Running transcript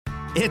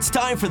It's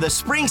time for the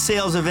spring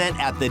sales event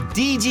at the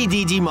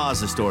DGDG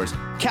Mazda stores.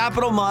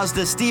 Capital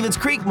Mazda, Stevens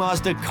Creek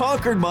Mazda,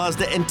 Concord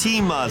Mazda, and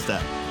Team Mazda.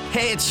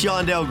 Hey, it's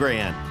Shondell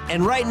Grand.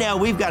 And right now,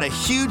 we've got a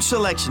huge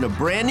selection of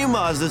brand new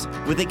Mazdas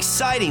with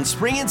exciting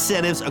spring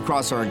incentives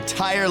across our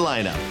entire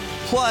lineup.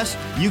 Plus,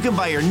 you can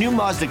buy your new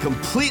Mazda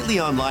completely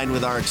online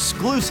with our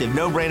exclusive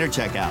no-brainer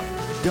checkout.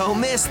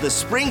 Don't miss the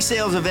spring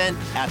sales event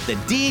at the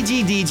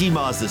DGDG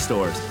Mazda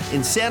stores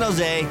in San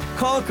Jose,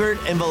 Concord,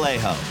 and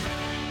Vallejo.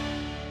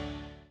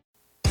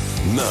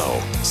 Now,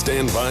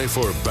 stand by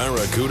for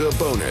Barracuda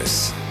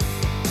Bonus.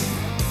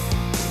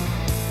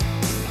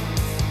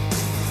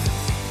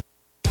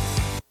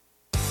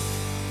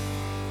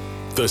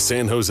 The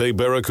San Jose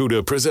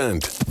Barracuda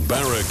present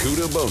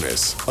Barracuda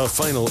Bonus, a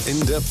final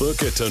in-depth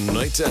look at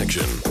tonight's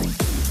action.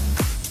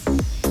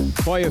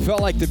 Well, you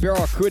felt like the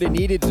Barracuda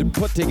needed to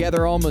put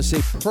together almost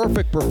a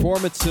perfect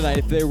performance tonight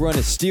if they were going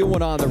to steal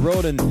one on the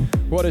road in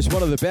what is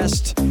one of the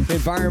best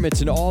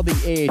environments in all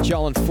the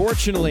AHL.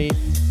 Unfortunately,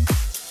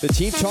 the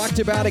team talked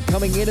about it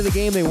coming into the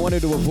game. They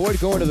wanted to avoid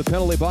going to the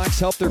penalty box,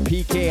 help their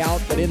PK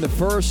out. But in the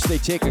first, they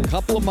take a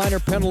couple of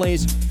minor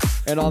penalties.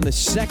 And on the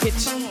second,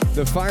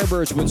 the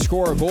Firebirds would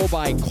score a goal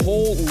by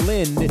Cole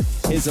Lind,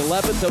 his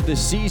 11th of the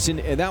season.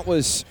 And that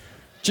was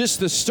just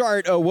the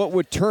start of what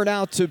would turn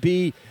out to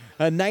be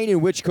a night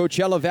in which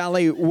Coachella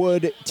Valley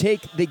would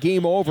take the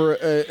game over.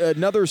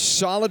 Another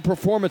solid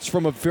performance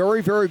from a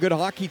very, very good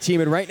hockey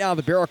team. And right now,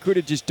 the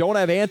Barracuda just don't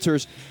have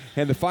answers.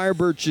 And the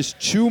Firebirds just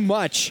too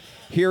much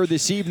here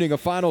this evening. A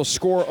final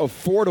score of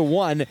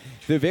 4-1,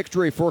 the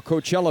victory for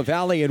Coachella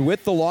Valley. And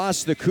with the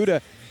loss, the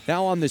Cuda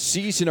now on the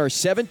season are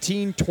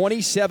 17,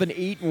 27,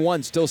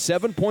 8-1. Still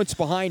 7 points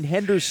behind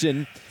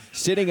Henderson,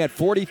 sitting at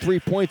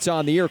 43 points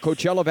on the year.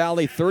 Coachella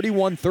Valley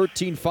 31,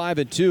 13,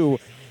 5-2.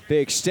 They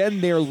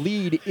extend their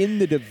lead in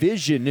the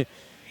division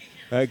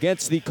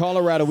against the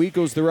Colorado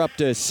Eagles. They're up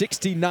to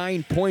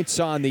 69 points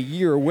on the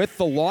year. With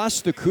the loss,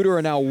 the Cuda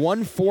are now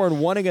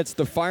 1-4-1 against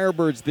the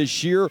Firebirds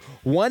this year,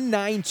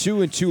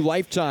 1-9-2-2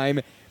 lifetime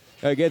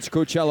against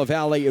Coachella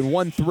Valley, and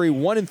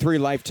 1-3-1-3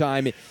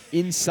 lifetime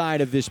inside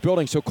of this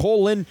building. So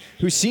Cole Lind,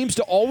 who seems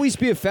to always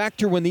be a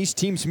factor when these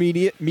teams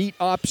meet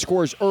up,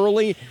 scores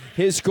early.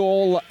 His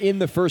goal in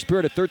the first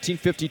period at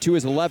 13:52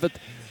 is 11th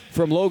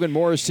from Logan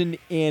Morrison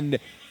and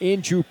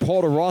Andrew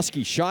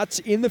Poldarowski. Shots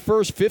in the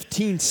first,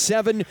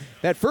 15-7.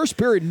 That first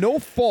period, no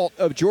fault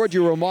of Georgi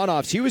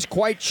Romanov's. He was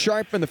quite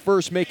sharp in the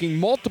first, making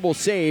multiple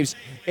saves,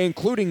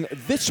 including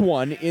this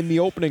one in the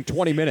opening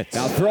 20 minutes.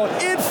 Now thrown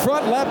in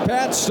front, left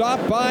pad,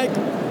 stopped by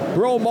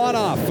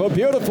Romanov. A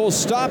beautiful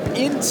stop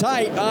in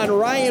tight on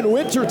Ryan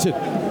Winterton.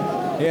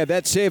 He had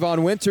that save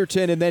on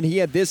Winterton, and then he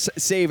had this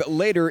save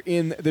later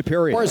in the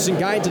period. Morrison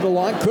guide to the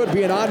long, could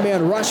be an odd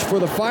man rush for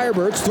the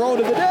Firebirds. Thrown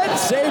to the net,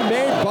 save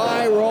made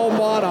by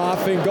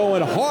Romanov, and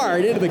going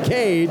hard into the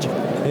cage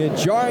and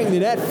jarring the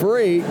net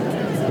free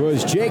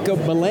was Jacob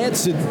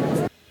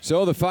Melanson.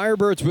 So the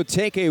Firebirds would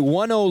take a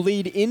 1-0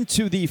 lead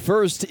into the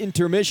first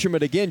intermission.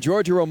 But again,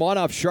 Georgi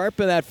Romanov sharp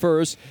in that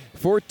first.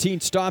 14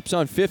 stops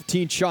on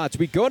 15 shots.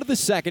 We go to the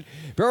second.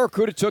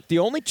 Barracuda took the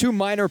only 2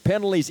 minor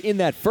penalties in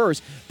that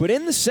first. But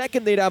in the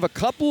second, they'd have a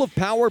couple of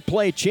power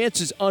play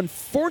chances.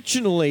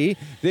 Unfortunately,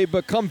 they've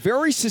become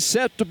very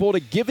susceptible to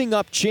giving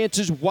up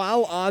chances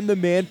while on the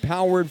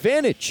man-power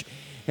advantage.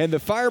 And the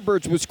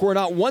Firebirds would score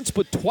not once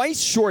but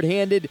twice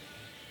shorthanded,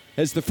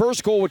 as the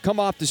first goal would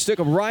come off the stick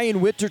of Ryan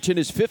Winterton,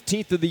 his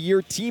 15th of the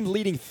year,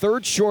 team-leading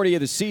third shorty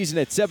of the season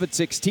at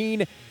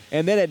 7:16.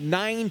 And then at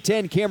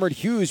 9:10, Cameron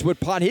Hughes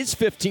would pot his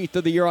 15th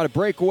of the year on a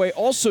breakaway,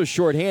 also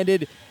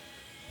shorthanded.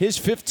 His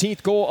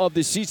 15th goal of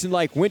the season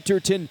like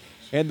Winterton.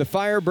 And the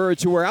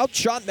Firebirds, who were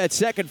outshot in that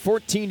second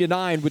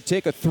 14-9, would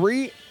take a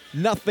 3-0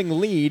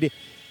 lead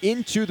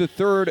into the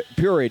third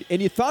period.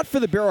 And you thought for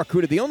the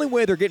Barracuda, the only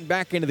way they're getting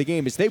back into the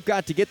game is they've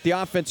got to get the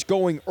offense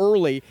going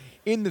early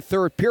in the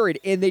third period,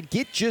 and they'd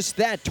get just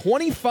that.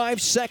 25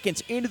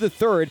 seconds into the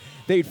third,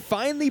 they'd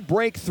finally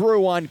break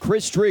through on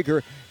Chris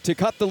Drieger to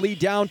cut the lead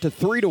down to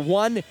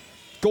 3-1.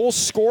 Goal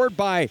scored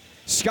by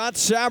Scott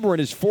Sabourin,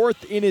 his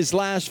 4th in his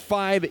last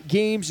 5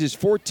 games, his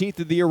 14th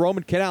of the year.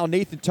 Roman Kinal,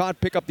 Nathan Todd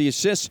pick up the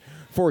assists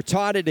for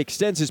Todd. It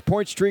extends his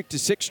point streak to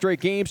 6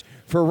 straight games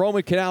for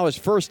Roman Kinal, his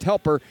first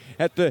helper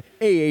at the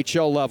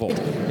AHL level.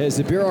 As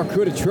the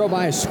Barracuda trail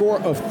by a score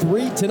of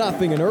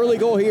 3-0, an early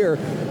goal here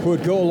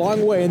would go a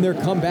long way in their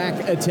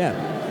comeback attempt.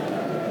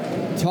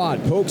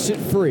 Todd pokes it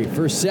free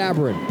for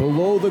Sabourin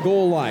below the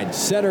goal line.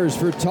 Centers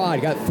for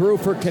Todd, got through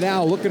for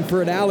Kinal, looking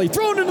for an alley,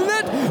 thrown into the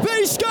net,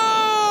 they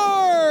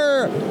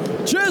score!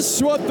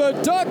 Just what the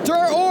doctor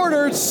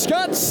ordered.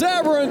 Scott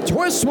Sabourin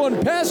twists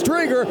one past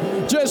Drieger.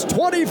 Just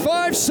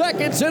 25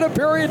 seconds into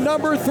period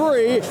number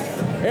 3.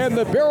 And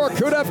the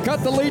Barracuda have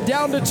cut the lead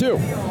down to 2.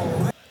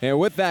 And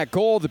with that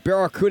goal, the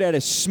Barracuda had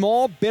a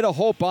small bit of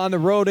hope on the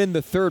road in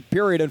the third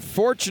period.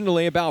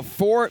 Unfortunately, about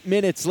 4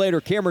 minutes later,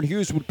 Cameron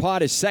Hughes would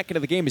pot his 2nd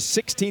of the game, his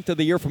 16th of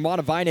the year from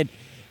Montevinen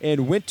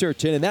and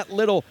Winterton. And that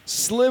little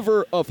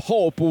sliver of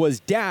hope was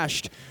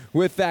dashed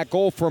with that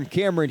goal from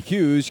Cameron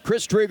Hughes.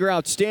 Chris Drieger,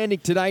 outstanding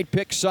tonight,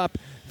 picks up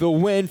the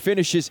win,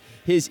 finishes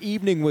his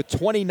evening with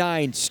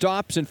 29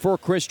 stops. And for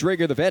Chris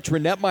Drager, the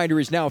veteran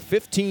netminder, is now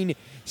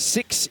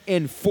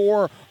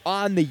 15-6-4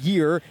 on the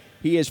year.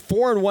 He is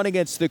 4-1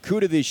 against the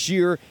CUDA this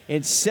year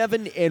and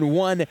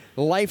 7-1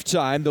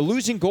 lifetime. The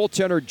losing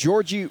goaltender,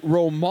 Georgi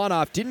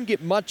Romanov, didn't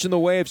get much in the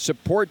way of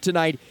support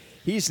tonight.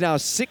 He's now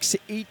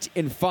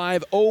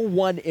 6-8-5,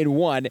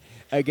 0-1-1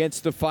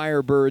 against the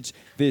Firebirds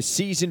this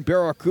season.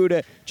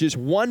 Barracuda just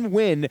one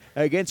win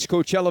against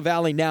Coachella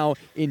Valley now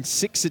in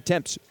 6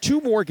 attempts.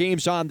 2 more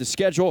games on the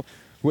schedule,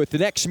 with the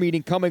next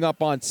meeting coming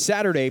up on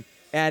Saturday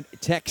at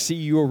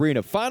Acrisure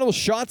Arena. Final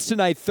shots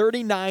tonight,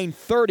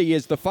 39-30,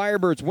 as the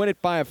Firebirds win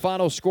it by a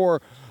final score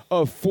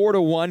of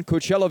 4-1.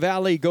 Coachella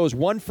Valley goes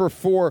 1 for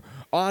 4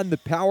 on the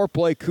power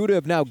play. CUDA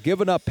have now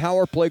given up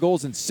power play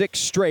goals in 6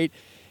 straight.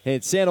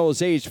 And San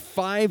Jose's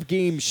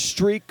 5-game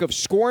streak of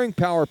scoring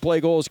power play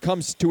goals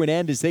comes to an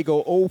end as they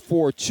go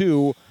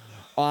 0-4-2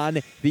 on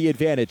the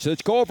advantage. So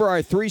let's go over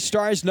our 3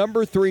 stars.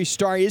 Number 3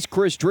 star is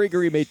Chris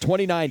Drager. He made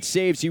 29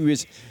 saves. He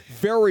was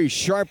very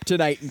sharp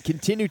tonight and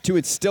continued to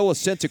instill a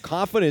sense of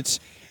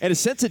confidence and a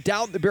sense of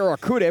doubt in the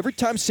Barracuda. Every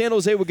time San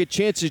Jose would get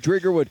chances,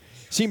 Drager would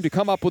seem to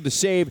come up with a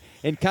save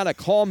and kind of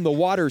calm the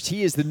waters.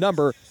 He is the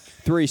number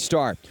 3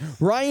 star.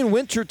 Ryan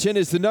Winterton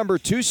is the number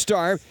 2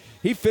 star.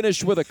 He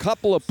finished with a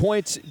couple of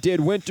points. Did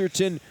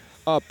Winterton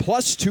a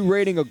 +2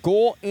 rating, a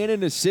goal and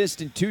an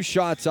assist, and 2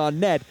 shots on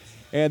net.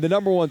 And the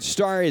number 1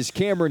 star is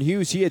Cameron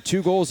Hughes. He had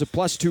 2 goals, a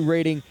 +2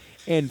 rating,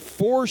 and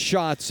 4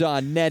 shots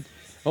on net.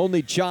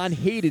 Only John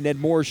Hayden had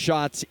more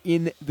shots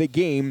in the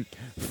game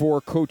for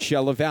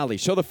Coachella Valley.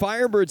 So the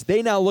Firebirds,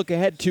 they now look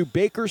ahead to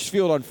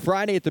Bakersfield on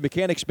Friday at the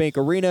Mechanics Bank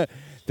Arena.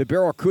 The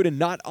Barracuda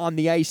not on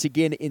the ice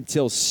again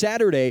until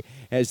Saturday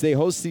as they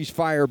host these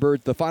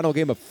Firebirds, the final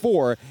game of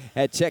 4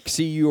 at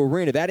Acrisure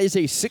Arena. That is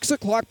a 6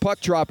 o'clock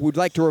puck drop, we'd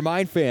like to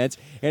remind fans,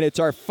 and it's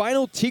our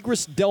final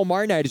Tigres Del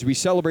Mar night as we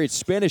celebrate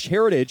Spanish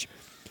heritage.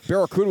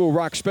 Barracuda will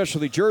rock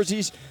specialty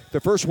jerseys.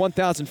 The first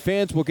 1,000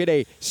 fans will get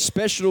a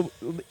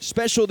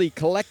specialty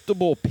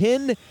collectible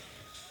pin.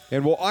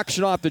 And we'll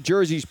auction off the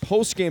jerseys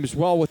post-game as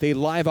well with a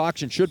live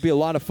auction. Should be a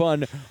lot of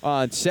fun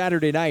on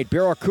Saturday night.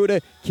 Barracuda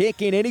can't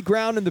gain any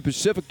ground in the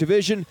Pacific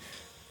Division,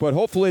 but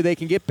hopefully they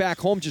can get back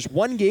home. Just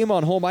 1 game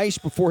on home ice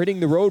before hitting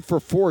the road for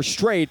 4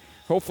 straight.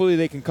 Hopefully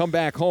they can come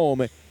back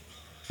home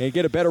and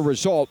get a better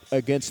result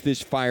against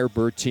this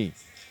Firebird team.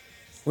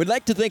 We'd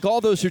like to thank all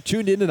those who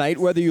tuned in tonight,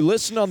 whether you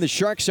listened on the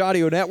Sharks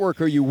Audio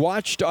Network or you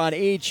watched on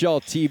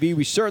AHL TV.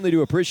 We certainly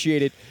do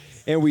appreciate it,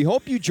 and we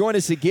hope you join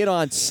us again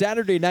on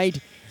Saturday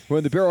night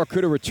when the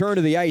Barracuda return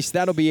to the ice.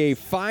 That'll be a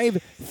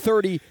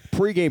 5:30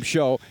 pregame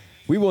show.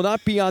 We will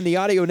not be on the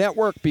audio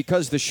network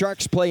because the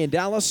Sharks play in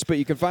Dallas, but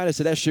you can find us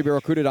at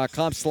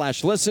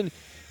sjbarracuda.com/listen,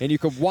 and you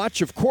can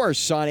watch, of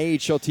course, on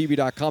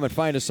ahltv.com and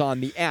find us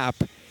on the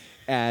app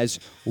as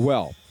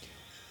well.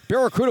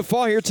 Barracuda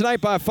fall here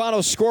tonight by a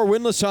final score,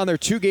 winless on their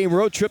 2-game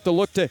road trip. They'll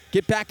look to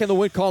get back in the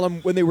win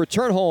column when they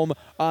return home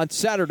on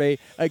Saturday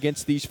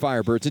against these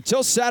Firebirds.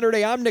 Until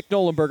Saturday, I'm Nick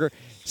Nolenberger,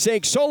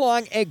 saying so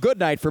long and good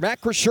night from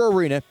Acrisure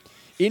Arena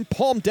in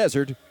Palm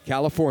Desert,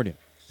 California.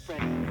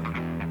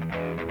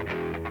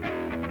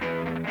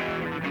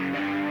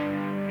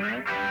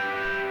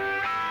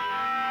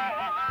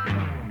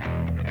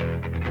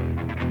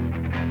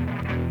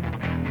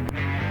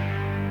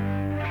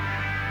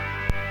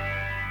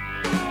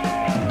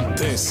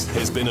 This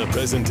has been a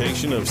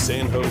presentation of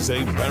San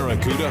Jose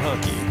Barracuda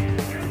Hockey.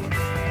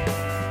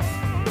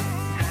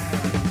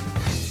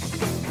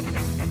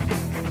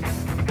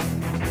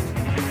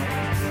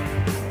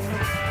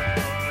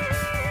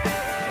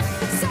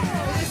 So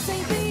this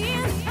ain't the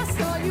end, I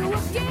saw you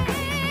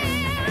again.